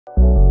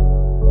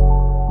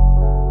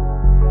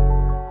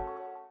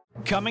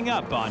Coming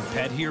up on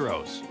Pet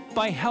Heroes.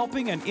 By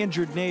helping an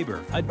injured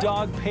neighbor, a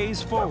dog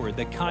pays forward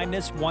the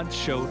kindness once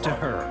showed to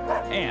her.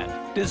 And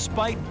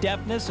despite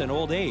deafness and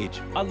old age,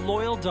 a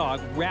loyal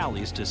dog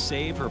rallies to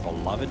save her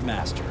beloved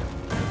master.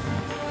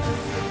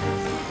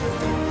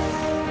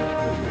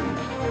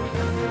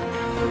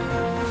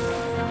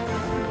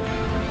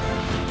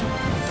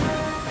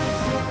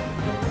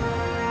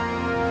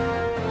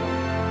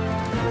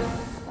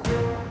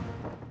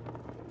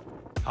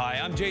 Hi,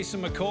 I'm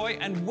Jason McCoy,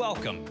 and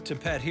welcome to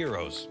Pet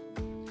Heroes.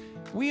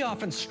 We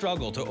often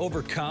struggle to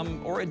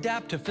overcome or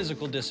adapt to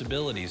physical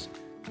disabilities,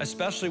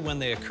 especially when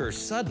they occur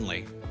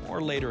suddenly or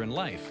later in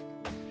life.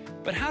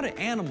 But how do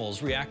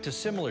animals react to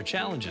similar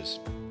challenges?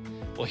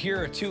 Well,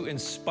 here are two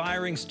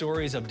inspiring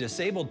stories of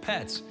disabled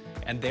pets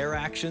and their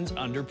actions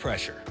under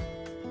pressure.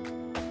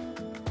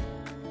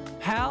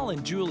 Hal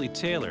and Julie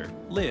Taylor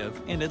live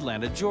in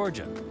Atlanta,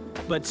 Georgia,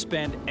 but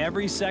spend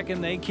every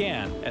second they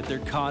can at their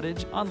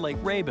cottage on Lake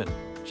Rabun,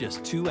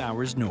 just 2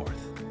 hours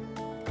north.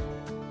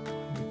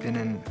 We've been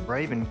in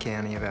Rabun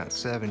County about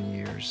 7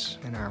 years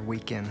in our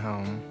weekend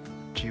home.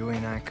 Julie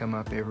and I come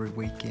up every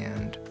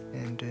weekend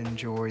and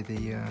enjoy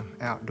the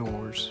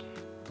outdoors.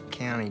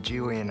 County,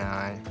 Julie and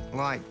I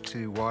like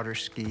to water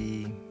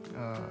ski,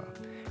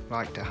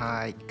 like to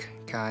hike,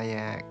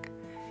 kayak,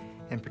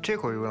 and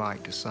particularly we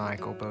like to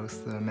cycle,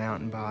 both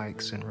mountain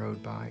bikes and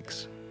road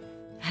bikes.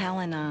 Hal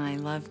and I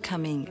love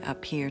coming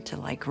up here to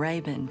Lake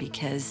Rabun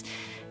because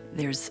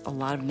there's a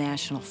lot of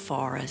national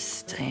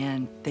forest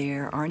and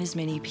there aren't as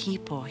many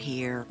people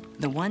here.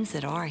 The ones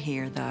that are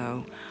here,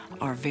 though,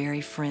 are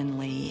very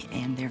friendly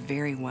and they're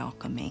very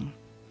welcoming.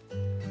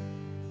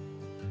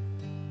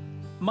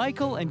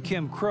 Michael and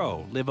Kim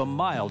Crow live a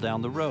mile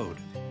down the road.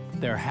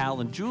 They're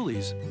Hal and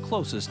Julie's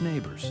closest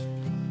neighbors.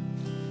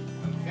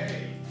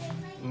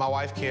 My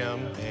wife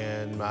Kim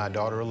and my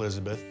daughter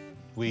Elizabeth,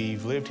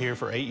 we've lived here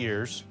for 8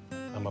 years.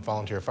 I'm a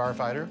volunteer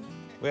firefighter.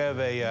 We have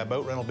a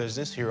boat rental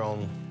business here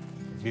on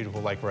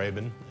beautiful Lake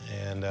Rabun,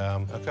 and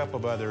a couple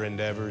of other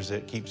endeavors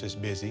that keeps us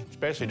busy,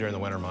 especially during the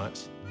winter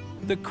months.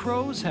 The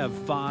Crows have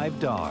 5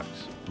 dogs: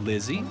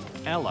 Lizzie,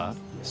 Ella,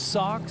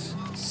 Socks,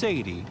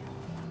 Sadie,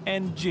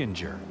 and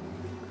Ginger.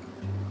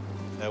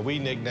 We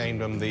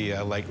nicknamed them the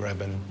Lake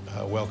Rabun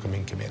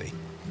Welcoming Committee.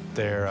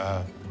 They're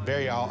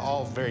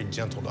all very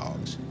gentle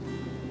dogs.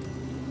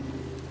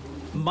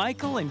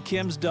 Michael and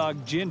Kim's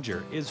dog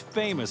Ginger is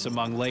famous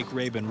among Lake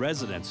Rabun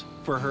residents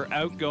for her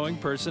outgoing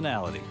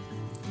personality.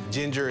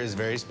 Ginger is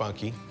very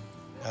spunky,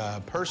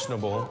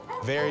 personable,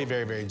 very,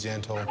 very, very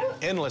gentle,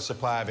 endless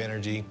supply of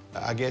energy.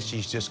 I guess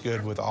she's just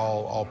good with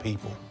all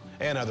people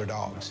and other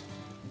dogs.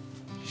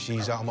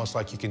 She's almost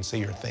like you can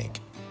see her think.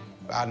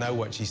 I know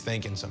what she's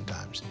thinking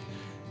sometimes.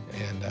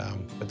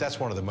 But that's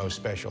one of the most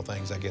special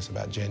things, I guess,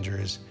 about Ginger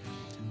is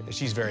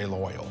she's very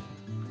loyal.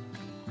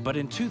 But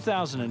in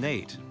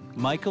 2008,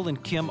 Michael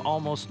and Kim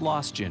almost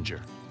lost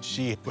Ginger.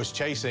 She was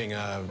chasing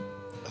a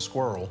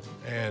squirrel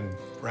and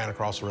ran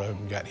across the road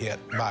and got hit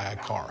by a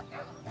car.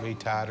 We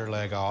tied her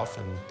leg off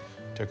and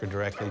took her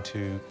directly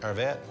to our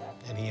vet,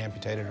 and he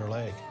amputated her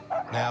leg.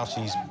 Now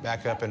she's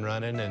back up and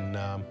running,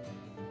 and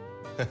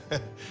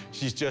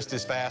she's just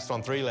as fast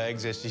on 3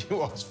 legs as she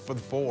was for the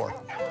 4.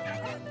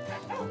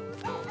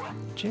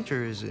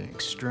 Ginger is an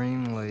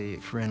extremely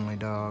friendly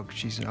dog.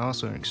 She's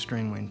also an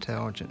extremely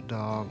intelligent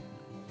dog.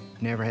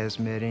 Never has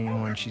met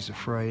anyone she's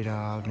afraid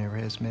of, never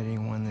has met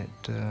anyone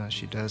that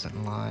she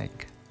doesn't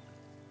like.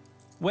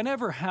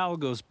 Whenever Hal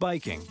goes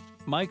biking,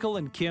 Michael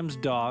and Kim's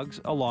dogs,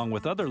 along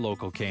with other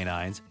local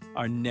canines,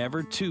 are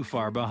never too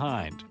far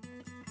behind.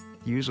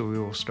 Usually we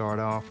will start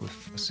off with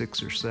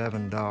 6 or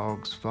 7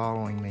 dogs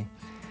following me,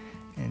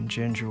 and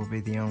Ginger will be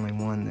the only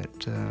one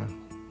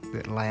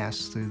that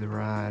lasts through the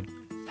ride.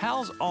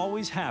 Hal's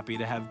always happy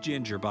to have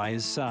Ginger by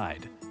his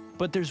side.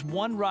 But there's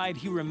one ride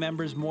he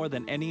remembers more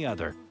than any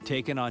other,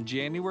 taken on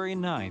January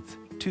 9th,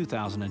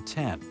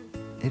 2010.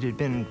 It had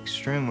been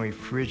extremely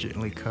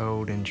frigidly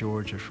cold in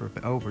Georgia for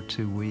over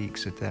 2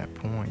 weeks at that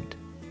point.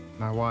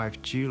 My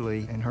wife,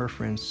 Julie, and her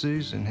friend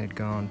Susan had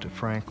gone to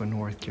Franklin,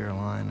 North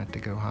Carolina to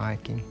go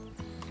hiking.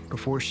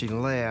 Before she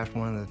left,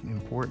 one of the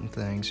important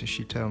things is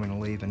she told me to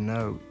leave a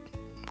note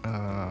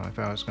if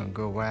I was going to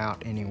go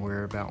out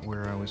anywhere about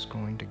where I was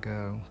going to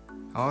go.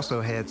 I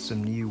also had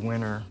some new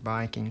winter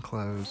biking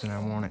clothes, and I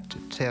wanted to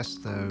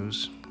test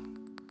those.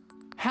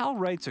 Hal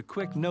writes a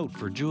quick note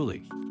for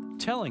Julie,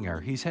 telling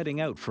her he's heading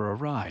out for a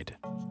ride.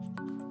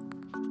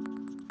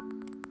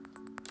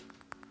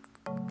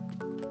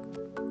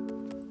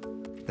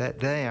 That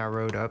day, I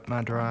rode up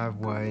my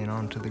driveway and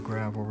onto the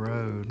gravel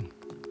road.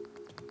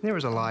 There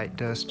was a light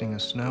dusting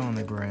of snow on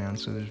the ground,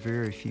 so there's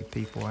very few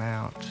people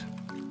out.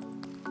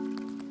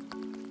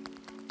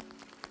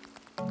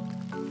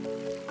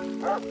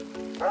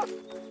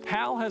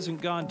 Hal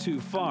hasn't gone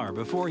too far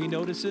before he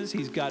notices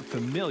he's got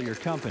familiar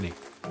company.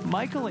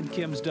 Michael and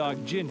Kim's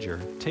dog Ginger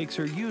takes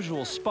her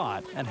usual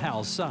spot at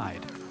Hal's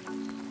side.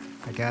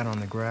 I got on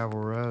the gravel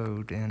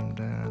road and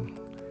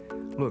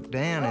looked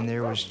down, and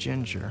there was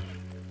Ginger.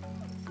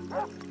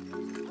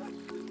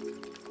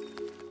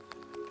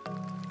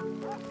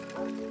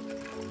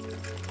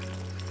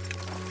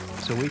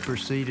 So we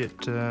proceeded,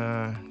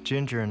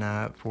 Ginger and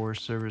I, up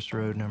Forest Service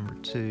Road number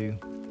 2.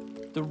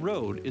 The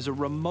road is a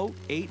remote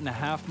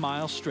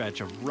 8.5-mile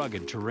stretch of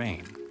rugged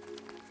terrain.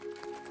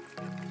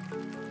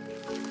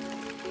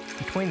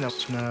 Between the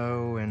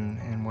snow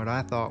and what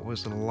I thought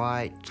was a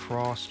light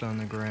frost on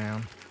the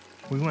ground,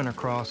 we went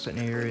across an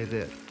area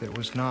that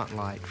was not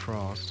light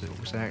frost. It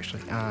was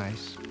actually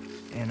ice.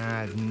 And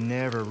I had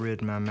never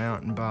ridden my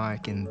mountain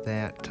bike in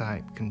that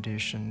type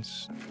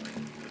conditions.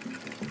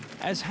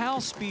 As Hal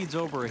speeds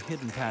over a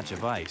hidden patch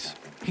of ice,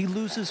 he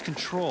loses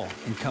control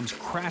and comes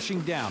crashing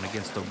down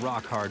against the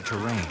rock-hard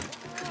terrain.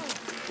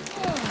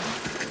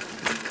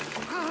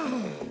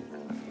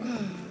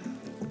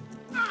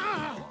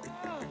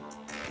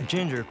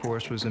 Ginger, of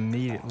course, was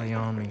immediately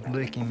on me,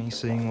 licking me,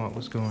 seeing what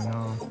was going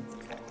on.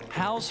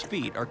 Hal's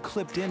feet are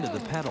clipped into the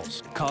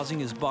pedals, causing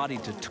his body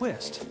to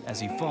twist as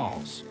he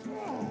falls.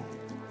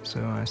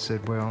 So I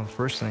said, well, the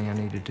first thing I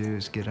need to do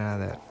is get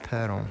out of that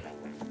pedal.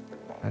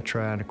 I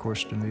tried, of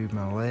course, to move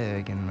my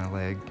leg, and my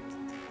leg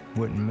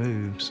wouldn't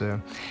move,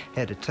 so I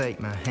had to take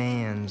my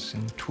hands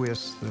and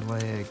twist the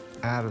leg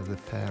out of the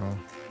pedal,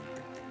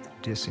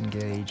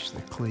 disengage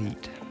the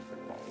cleat.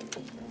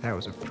 That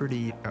was a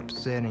pretty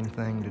upsetting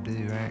thing to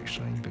do,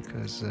 actually,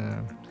 because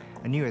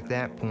I knew at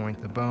that point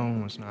the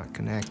bone was not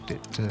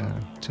connected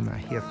to my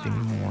hip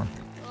anymore.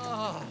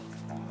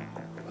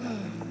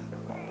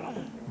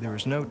 There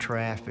was no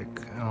traffic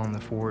on the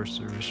Forest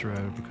Service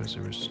Road because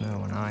there was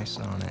snow and ice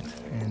on it,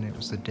 and it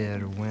was the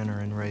dead of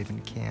winter in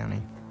Raven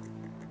County.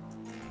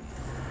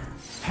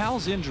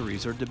 Hal's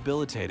injuries are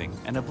debilitating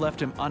and have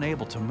left him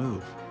unable to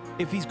move.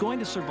 If he's going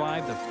to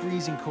survive the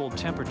freezing cold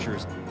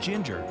temperatures,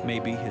 Ginger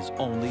may be his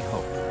only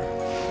hope.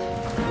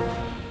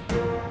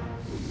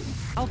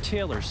 Hal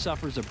Taylor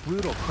suffers a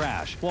brutal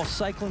crash while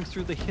cycling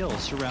through the hills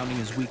surrounding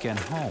his weekend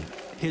home.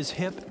 His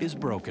hip is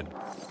broken,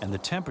 and the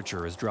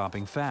temperature is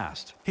dropping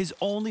fast. His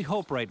only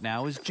hope right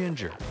now is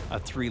Ginger, a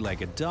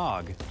 3-legged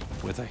dog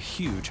with a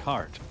huge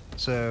heart.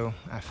 So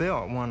I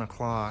fell at 1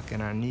 o'clock,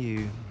 and I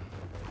knew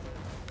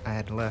I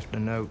had left a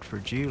note for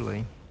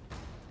Julie,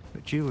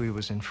 but Julie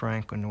was in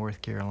Franklin,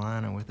 North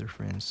Carolina with her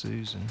friend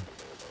Susan.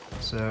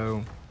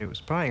 So it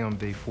was probably going to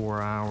be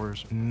 4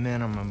 hours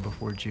minimum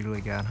before Julie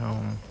got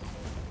home.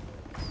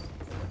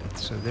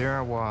 So there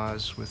I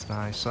was with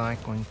my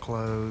cycling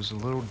clothes, a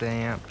little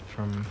damp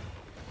from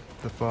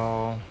the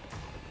fall,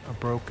 a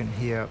broken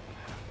hip,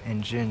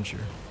 and Ginger.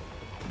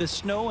 The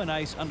snow and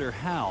ice under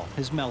Hal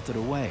has melted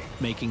away,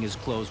 making his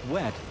clothes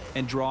wet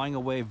and drawing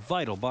away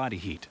vital body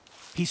heat.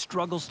 He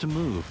struggles to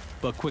move,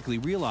 but quickly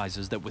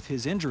realizes that with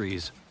his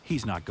injuries,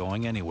 he's not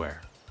going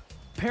anywhere.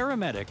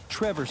 Paramedic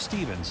Trevor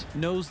Stevens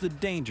knows the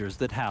dangers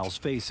that Hal's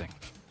facing.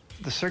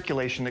 The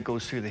circulation that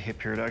goes through the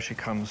hip here, it actually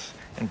comes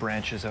and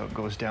branches out,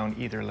 goes down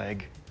either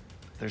leg.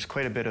 There's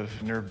quite a bit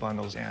of nerve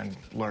bundles and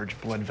large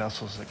blood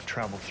vessels that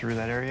travel through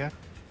that area.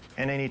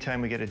 And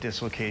anytime we get a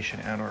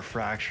dislocation and or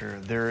fracture,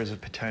 there is a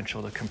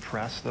potential to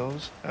compress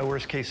those. A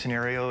worst case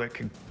scenario, it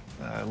could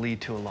lead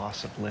to a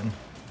loss of limb.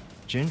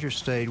 Ginger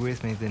stayed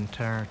with me the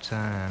entire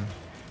time.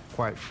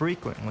 Quite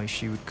frequently,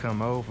 she would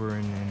come over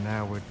and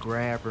I would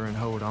grab her and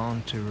hold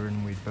on to her,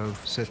 and we'd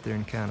both sit there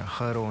and kind of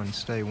huddle and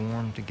stay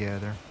warm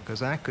together,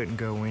 because I couldn't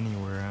go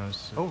anywhere. I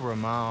was over a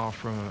mile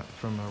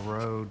from a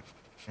road,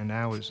 and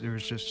there was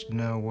just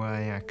no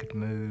way I could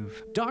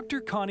move.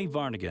 Dr. Connie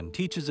Varnigan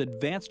teaches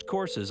advanced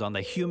courses on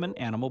the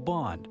human-animal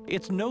bond.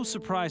 It's no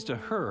surprise to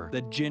her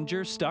that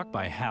Ginger stuck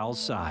by Hal's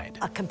side.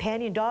 A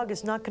companion dog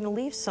is not going to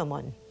leave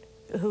someone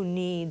who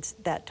needs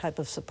that type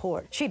of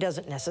support. She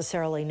doesn't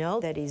necessarily know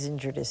that he's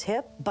injured his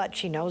hip, but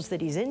she knows that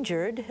he's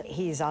injured.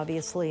 He's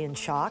obviously in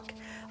shock.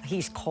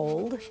 He's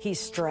cold, he's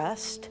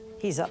stressed,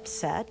 he's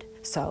upset.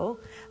 So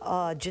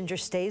Ginger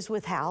stays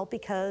with Hal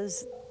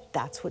because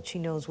that's what she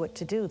knows what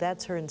to do.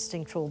 That's her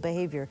instinctual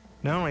behavior.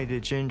 Not only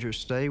did Ginger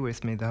stay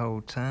with me the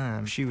whole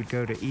time, she would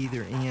go to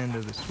either end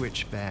of the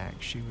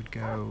switchback. She would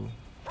go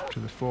to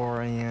the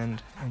far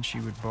end and she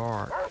would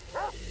bark.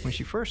 When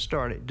she first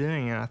started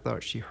doing it, I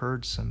thought she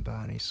heard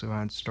somebody, so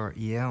I'd start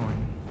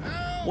yelling.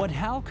 What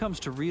Hal comes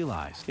to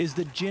realize is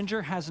that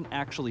Ginger hasn't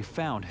actually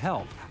found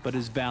help, but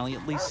is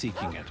valiantly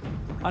seeking it.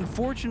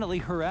 Unfortunately,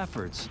 her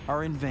efforts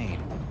are in vain.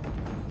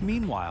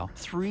 Meanwhile,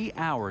 3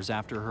 hours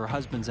after her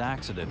husband's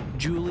accident,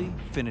 Julie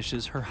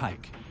finishes her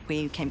hike.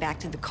 We came back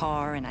to the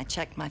car and I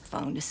checked my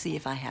phone to see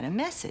if I had a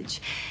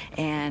message.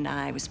 And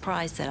I was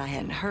surprised that I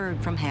hadn't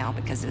heard from Hal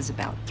because it was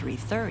about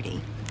 3:30.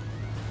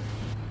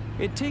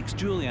 It takes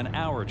Julie an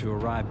hour to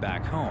arrive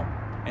back home,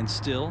 and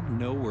still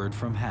no word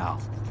from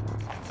Hal.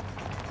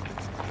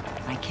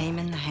 I came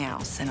in the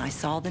house and I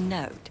saw the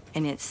note,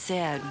 and it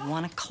said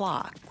 1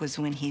 o'clock was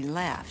when he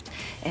left.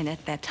 And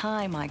at that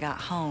time I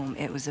got home,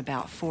 it was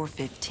about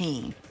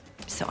 4:15.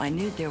 So I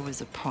knew there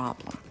was a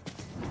problem.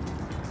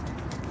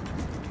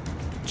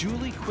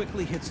 Julie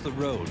quickly hits the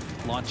road,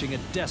 launching a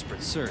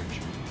desperate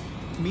search.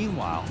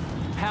 Meanwhile,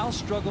 Hal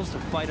struggles to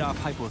fight off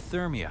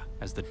hypothermia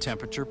as the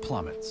temperature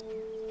plummets.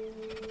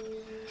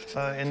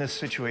 In this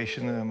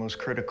situation, the most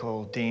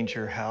critical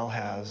danger Hal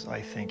has,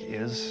 I think,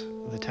 is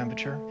the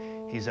temperature.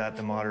 He's at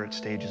the moderate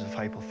stages of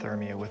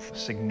hypothermia with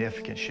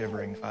significant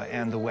shivering,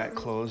 and the wet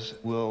clothes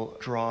will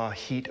draw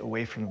heat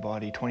away from the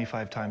body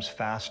 25 times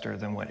faster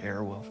than what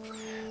air will.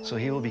 So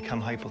he will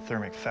become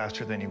hypothermic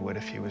faster than he would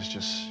if he was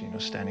just,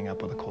 standing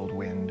up with a cold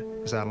wind.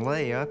 As I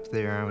lay up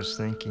there, I was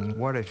thinking,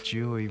 what if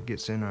Julie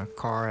gets in a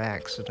car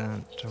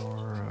accident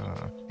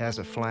or has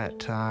a flat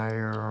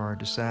tire or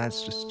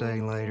decides to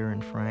stay later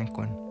in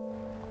Franklin?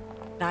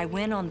 I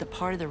went on the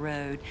part of the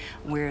road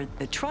where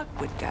the truck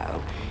would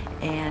go,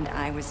 and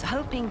I was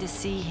hoping to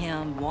see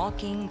him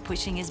walking,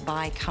 pushing his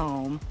bike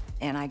home,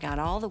 and I got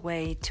all the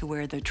way to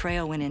where the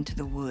trail went into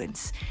the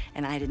woods,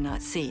 and I did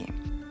not see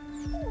him.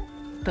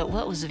 But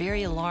what was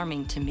very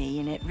alarming to me,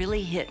 and it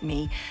really hit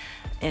me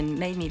and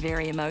made me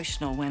very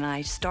emotional, when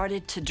I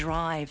started to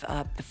drive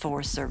up the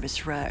Forest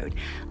Service Road,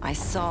 I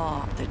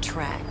saw the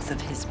tracks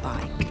of his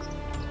bike.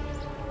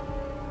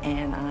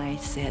 And I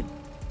said,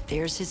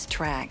 there's his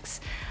tracks.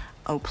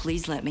 Oh,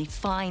 please let me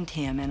find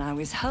him. And I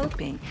was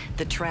hoping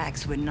the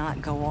tracks would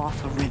not go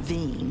off a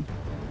ravine.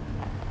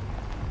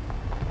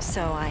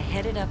 So I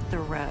headed up the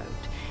road,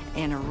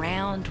 and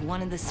around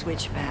one of the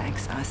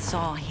switchbacks, I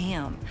saw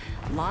him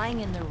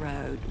lying in the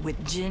road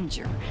with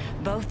Ginger,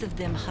 both of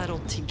them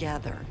huddled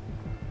together.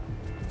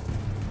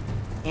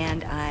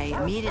 And I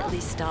immediately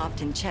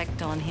stopped and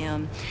checked on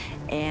him,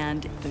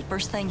 and the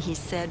first thing he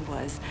said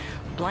was,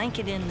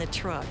 "Blanket in the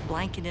truck,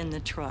 blanket in the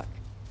truck."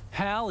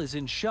 Hal is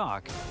in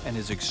shock and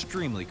is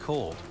extremely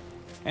cold.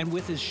 And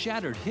with his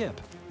shattered hip,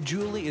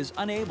 Julie is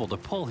unable to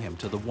pull him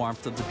to the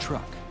warmth of the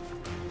truck.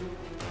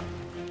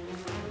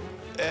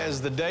 As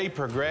the day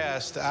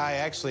progressed, I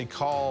actually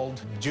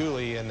called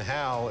Julie and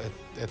Hal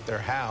at their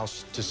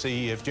house to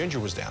see if Ginger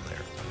was down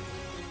there.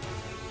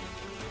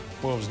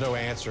 Well, there was no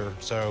answer,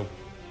 so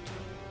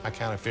I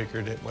kind of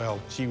figured that, well,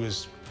 she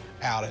was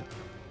out at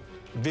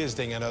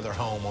visiting another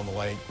home on the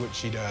lake, which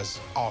she does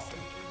often.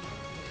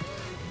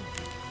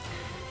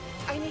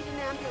 I need an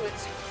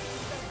ambulance.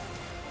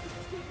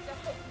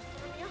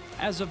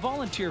 As a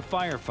volunteer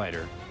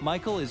firefighter,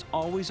 Michael is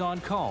always on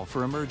call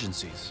for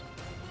emergencies.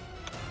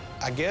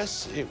 I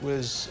guess it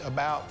was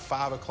about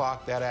 5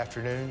 o'clock that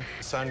afternoon,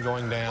 sun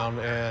going down,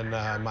 and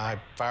my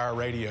fire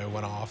radio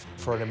went off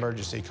for an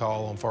emergency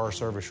call on Forest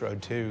Service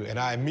Road 2, and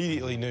I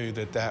immediately knew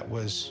that that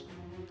was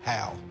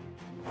Hal.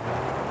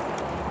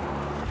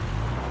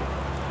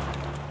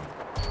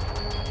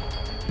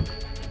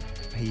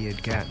 He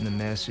had gotten the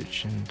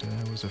message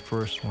and was the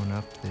first one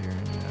up there.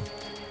 And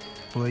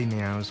believe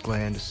me, I was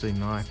glad to see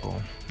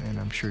Michael, and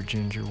I'm sure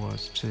Ginger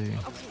was too.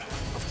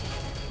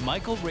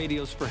 Michael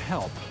radios for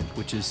help,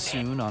 which is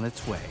soon on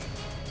its way.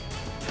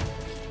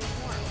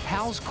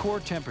 Hal's core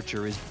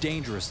temperature is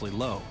dangerously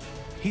low.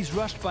 He's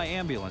rushed by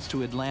ambulance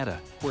to Atlanta,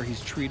 where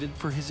he's treated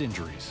for his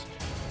injuries.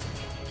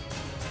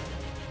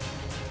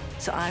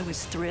 So I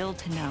was thrilled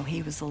to know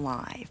he was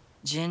alive.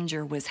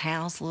 Ginger was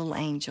Hal's little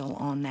angel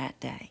on that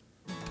day.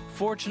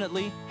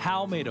 Fortunately,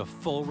 Hal made a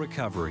full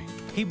recovery.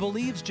 He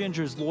believes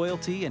Ginger's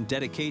loyalty and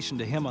dedication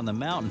to him on the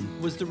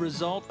mountain was the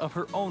result of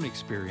her own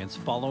experience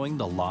following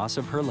the loss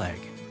of her leg.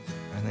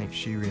 I think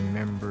she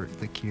remembered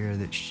the care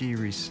that she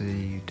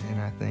received,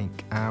 and I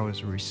think I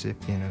was a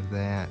recipient of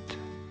that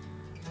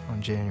on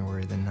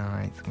January the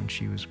 9th when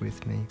she was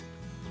with me.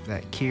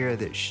 That care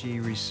that she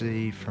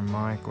received from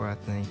Michael, I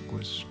think,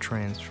 was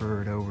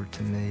transferred over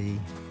to me.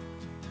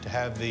 To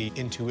have the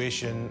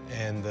intuition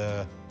and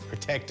the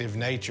protective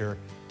nature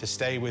to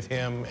stay with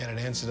him in an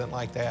incident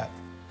like that,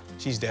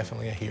 she's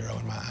definitely a hero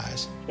in my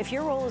eyes. If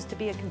your role is to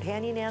be a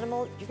companion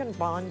animal, you're going to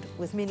bond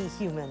with many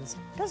humans.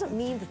 Doesn't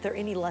mean that they're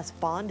any less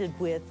bonded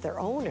with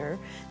their owner.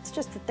 It's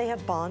just that they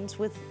have bonds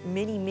with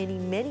many, many,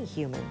 many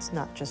humans,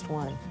 not just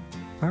one.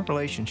 Our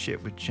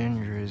relationship with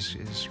Ginger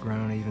has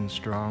grown even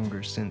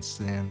stronger since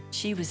then.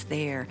 She was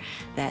there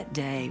that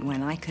day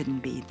when I couldn't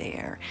be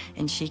there,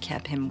 and she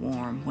kept him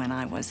warm when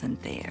I wasn't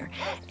there.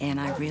 And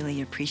I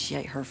really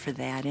appreciate her for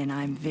that, and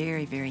I'm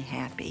very, very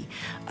happy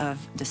of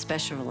the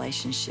special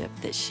relationship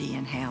that she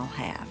and Hal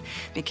have,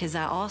 because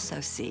I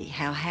also see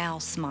how Hal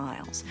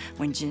smiles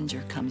when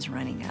Ginger comes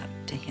running up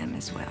to him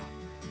as well.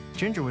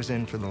 Ginger was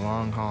in for the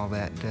long haul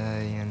that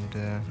day,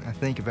 and I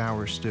think if I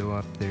were still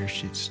up there,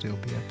 she'd still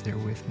be up there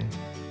with me.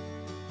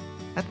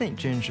 I think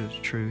Ginger's a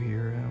true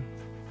hero.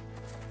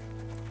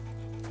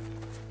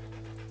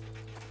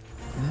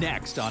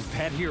 Next on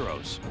Pet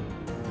Heroes,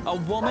 a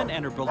woman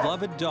and her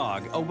beloved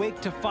dog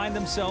awake to find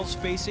themselves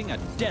facing a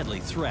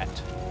deadly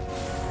threat.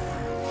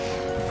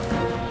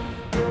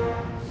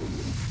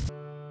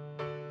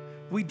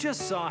 We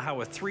just saw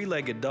how a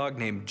three-legged dog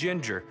named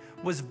Ginger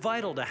was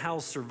vital to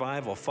Hal's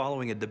survival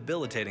following a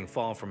debilitating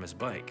fall from his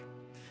bike.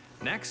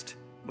 Next,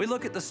 we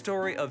look at the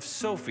story of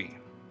Sophie,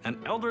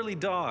 an elderly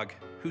dog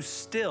who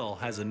still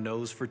has a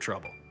nose for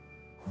trouble.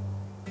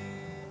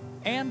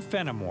 Ann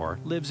Fenimore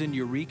lives in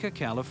Eureka,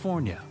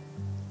 California.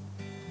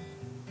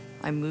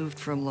 I moved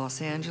from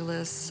Los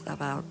Angeles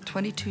about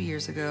 22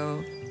 years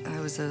ago. I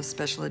was a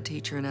special ed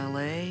teacher in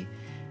LA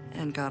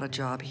and got a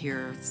job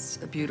here. It's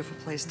a beautiful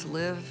place to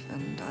live,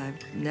 and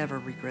I've never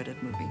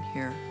regretted moving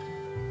here.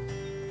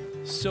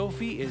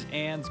 Sophie is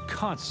Anne's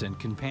constant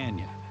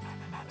companion.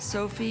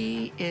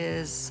 Sophie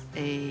is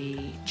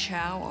a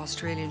Chow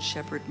Australian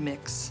Shepherd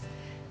mix,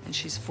 and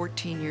she's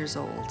 14 years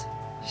old.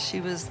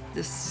 She was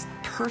this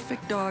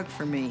perfect dog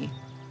for me.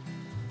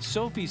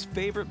 Sophie's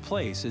favorite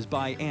place is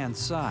by Anne's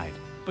side,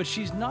 but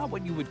she's not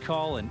what you would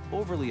call an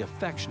overly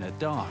affectionate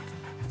dog.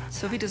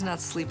 Sophie does not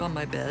sleep on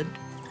my bed.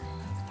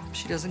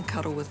 She doesn't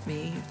cuddle with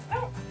me.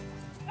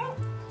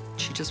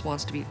 She just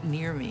wants to be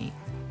near me.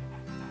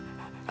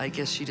 I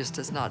guess she just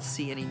does not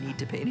see any need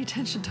to pay any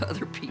attention to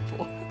other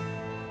people.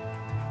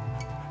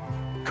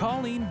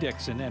 Colleen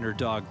Dixon and her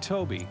dog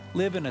Toby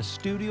live in a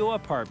studio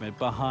apartment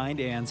behind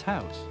Anne's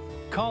house.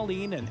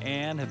 Colleen and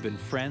Anne have been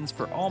friends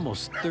for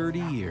almost 30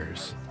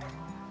 years.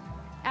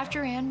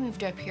 After Anne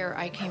moved up here,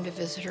 I came to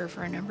visit her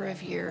for a number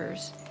of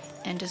years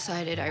and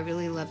decided I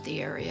really loved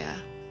the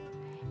area.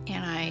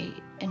 And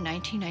in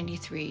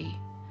 1993,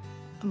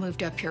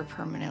 moved up here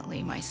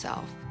permanently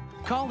myself.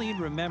 Colleen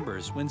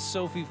remembers when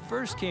Sophie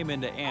first came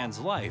into Anne's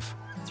life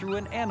through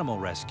an animal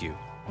rescue.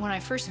 When I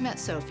first met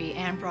Sophie,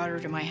 Anne brought her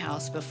to my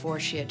house before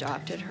she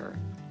adopted her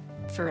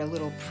for a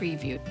little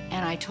preview.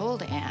 And I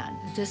told Anne,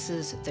 this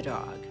is the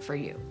dog for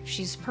you.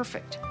 She's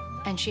perfect,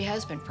 and she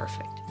has been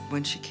perfect.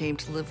 When she came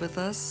to live with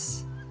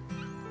us,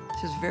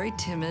 she was very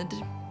timid.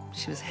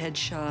 She was head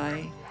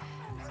shy,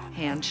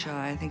 hand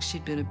shy. I think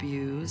she'd been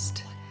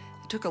abused.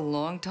 It took a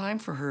long time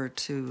for her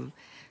to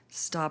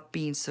stop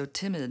being so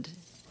timid.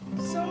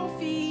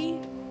 Sophie!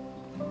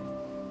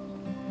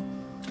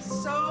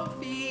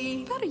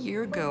 Sophie! About a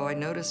year ago, I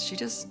noticed she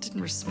just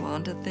didn't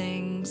respond to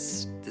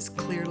things as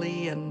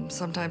clearly, and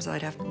sometimes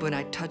when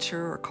I'd touch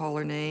her or call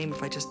her name,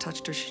 if I just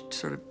touched her, she'd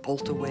sort of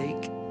bolt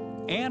awake.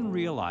 Anne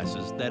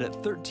realizes that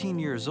at 13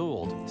 years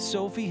old,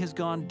 Sophie has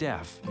gone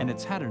deaf, and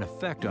it's had an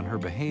effect on her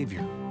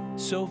behavior.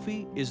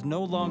 Sophie is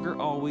no longer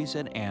always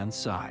at Anne's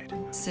side.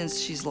 Since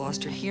she's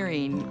lost her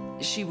hearing,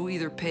 she will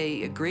either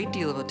pay a great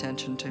deal of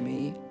attention to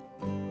me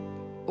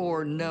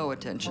or no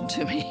attention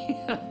to me.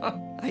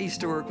 I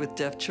used to work with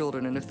deaf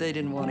children, and if they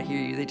didn't want to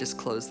hear you, they just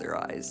closed their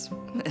eyes.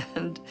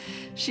 And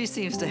she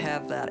seems to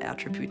have that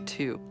attribute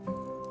too.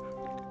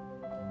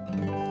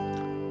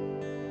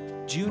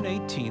 June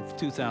 18th,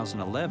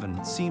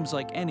 2011 seems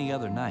like any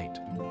other night.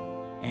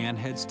 Anne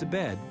heads to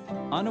bed,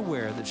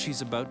 unaware that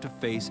she's about to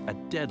face a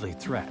deadly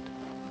threat.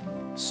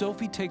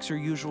 Sophie takes her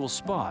usual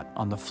spot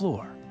on the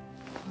floor.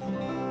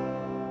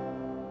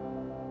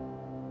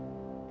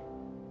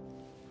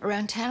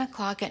 Around 10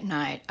 o'clock at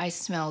night, I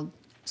smelled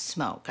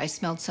smoke. I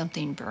smelled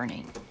something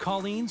burning.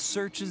 Colleen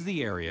searches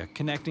the area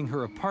connecting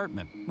her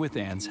apartment with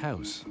Anne's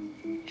house.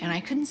 And I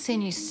couldn't see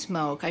any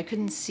smoke. I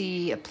couldn't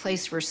see a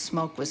place where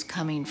smoke was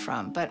coming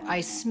from, but I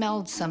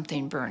smelled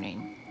something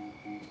burning.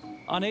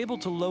 Unable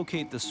to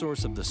locate the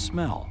source of the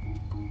smell,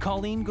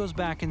 Colleen goes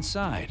back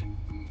inside,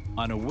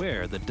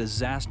 unaware that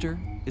disaster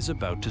is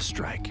about to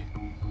strike.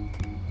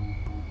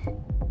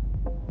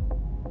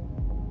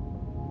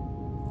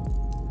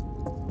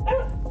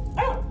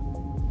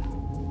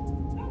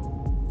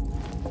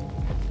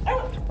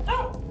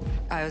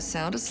 I was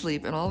sound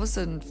asleep, and all of a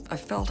sudden, I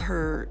felt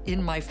her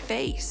in my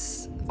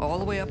face, all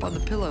the way up on the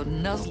pillow,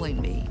 nuzzling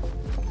me.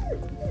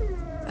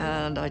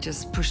 And I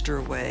just pushed her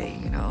away,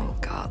 you know,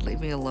 God,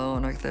 leave me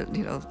alone. I thought,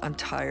 you know, I'm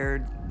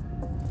tired.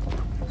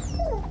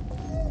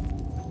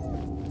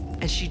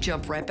 And she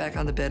jumped right back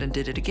on the bed and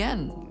did it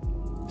again.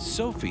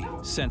 Sophie,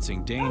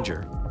 sensing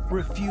danger,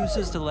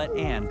 refuses to let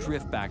Anne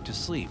drift back to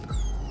sleep.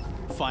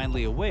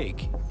 Finally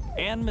awake,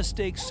 Anne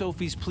mistakes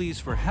Sophie's pleas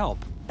for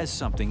help as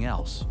something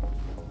else.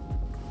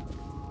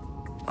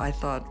 I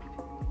thought,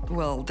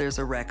 well, there's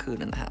a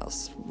raccoon in the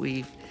house.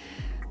 We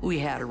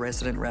had a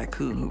resident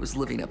raccoon who was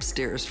living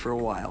upstairs for a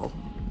while,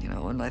 you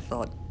know, and I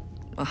thought,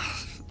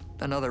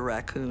 another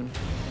raccoon.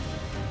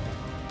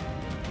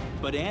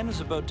 But Anne is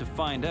about to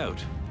find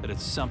out that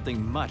it's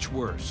something much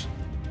worse.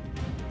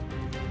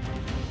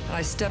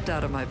 I stepped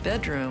out of my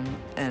bedroom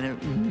and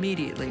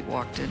immediately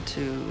walked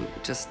into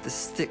just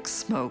this thick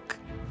smoke.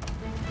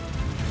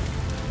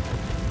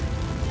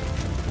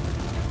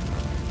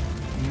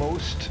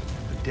 Most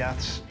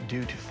deaths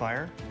due to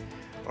fire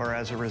or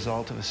as a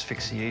result of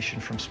asphyxiation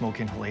from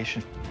smoke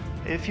inhalation.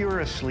 If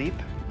you're asleep,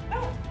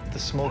 the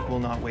smoke will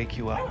not wake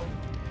you up.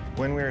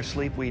 When we're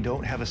asleep, we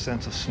don't have a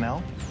sense of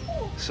smell,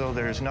 so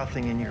there's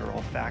nothing in your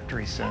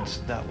olfactory sense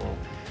that will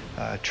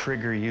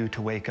trigger you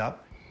to wake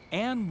up.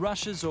 Anne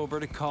rushes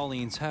over to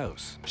Colleen's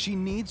house. She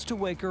needs to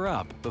wake her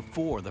up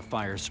before the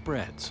fire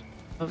spreads.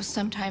 It was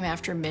sometime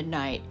after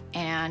midnight.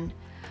 Anne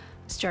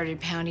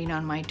started pounding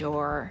on my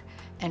door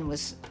and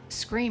was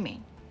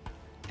screaming,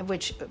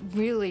 which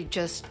really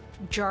just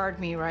jarred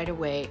me right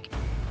awake.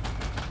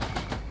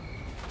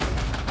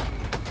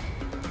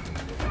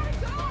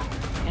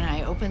 And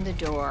I opened the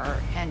door,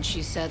 and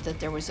she said that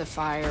there was a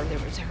fire.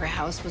 Her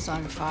house was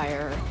on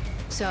fire.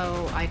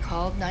 So I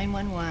called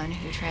 911,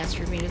 who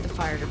transferred me to the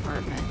fire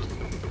department.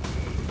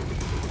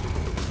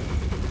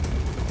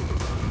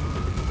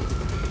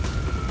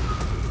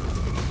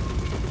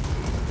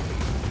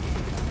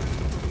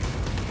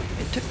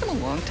 It took them a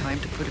long time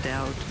to put it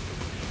out.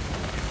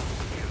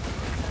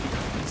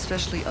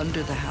 especially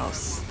under the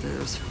house.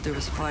 There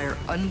was fire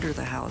under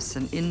the house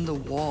and in the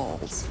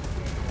walls.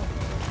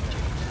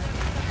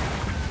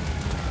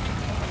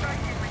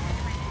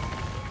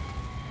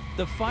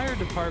 The fire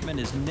department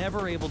is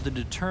never able to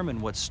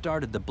determine what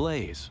started the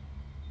blaze,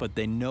 but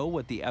they know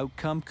what the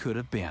outcome could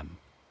have been.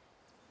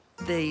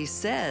 They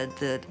said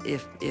that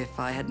if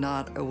I had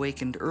not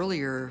awakened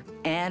earlier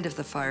and if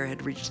the fire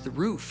had reached the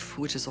roof,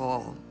 which is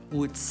all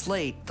wood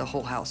slate, the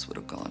whole house would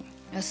have gone.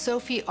 Now,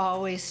 Sophie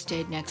always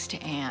stayed next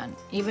to Anne.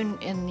 Even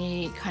in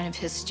the kind of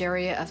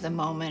hysteria of the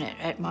moment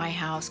at my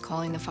house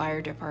calling the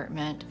fire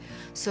department,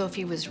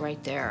 Sophie was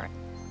right there.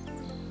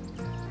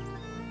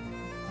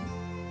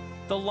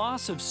 The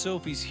loss of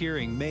Sophie's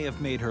hearing may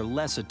have made her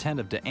less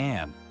attentive to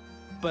Anne,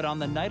 but on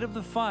the night of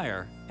the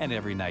fire, and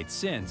every night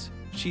since,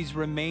 she's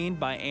remained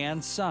by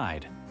Anne's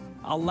side,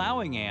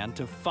 allowing Anne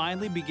to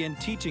finally begin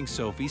teaching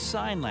Sophie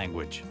sign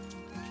language,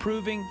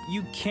 proving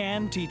you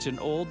can teach an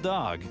old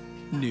dog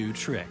new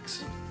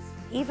tricks.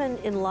 Even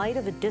in light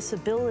of a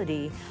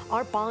disability,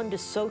 our bond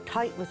is so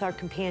tight with our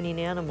companion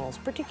animals,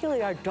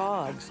 particularly our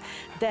dogs,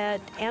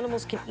 that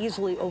animals can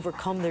easily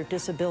overcome their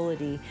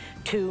disability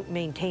to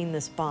maintain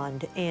this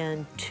bond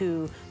and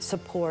to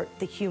support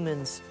the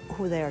humans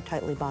who they are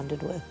tightly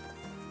bonded with.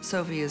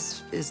 Sophie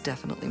is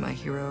definitely my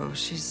hero.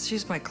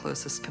 She's my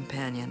closest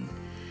companion.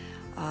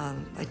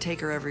 I take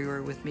her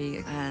everywhere with me,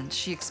 and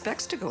she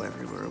expects to go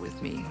everywhere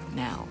with me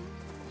now.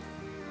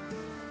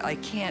 I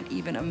can't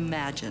even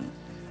imagine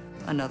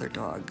another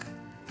dog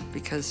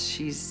because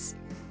she's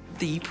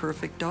the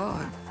perfect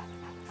dog.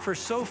 For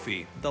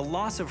Sophie, the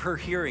loss of her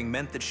hearing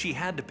meant that she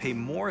had to pay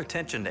more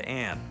attention to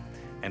Anne,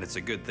 and it's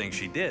a good thing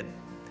she did.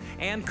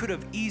 Anne could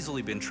have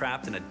easily been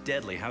trapped in a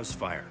deadly house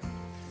fire.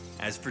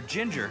 As for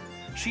Ginger,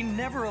 she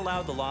never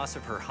allowed the loss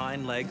of her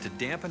hind leg to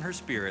dampen her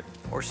spirit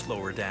or slow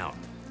her down,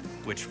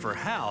 which for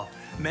Hal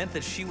meant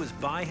that she was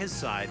by his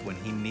side when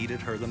he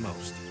needed her the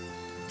most.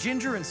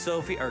 Ginger and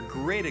Sophie are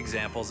great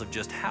examples of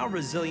just how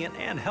resilient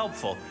and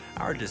helpful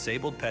our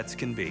disabled pets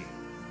can be.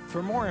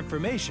 For more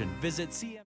information, visit CM.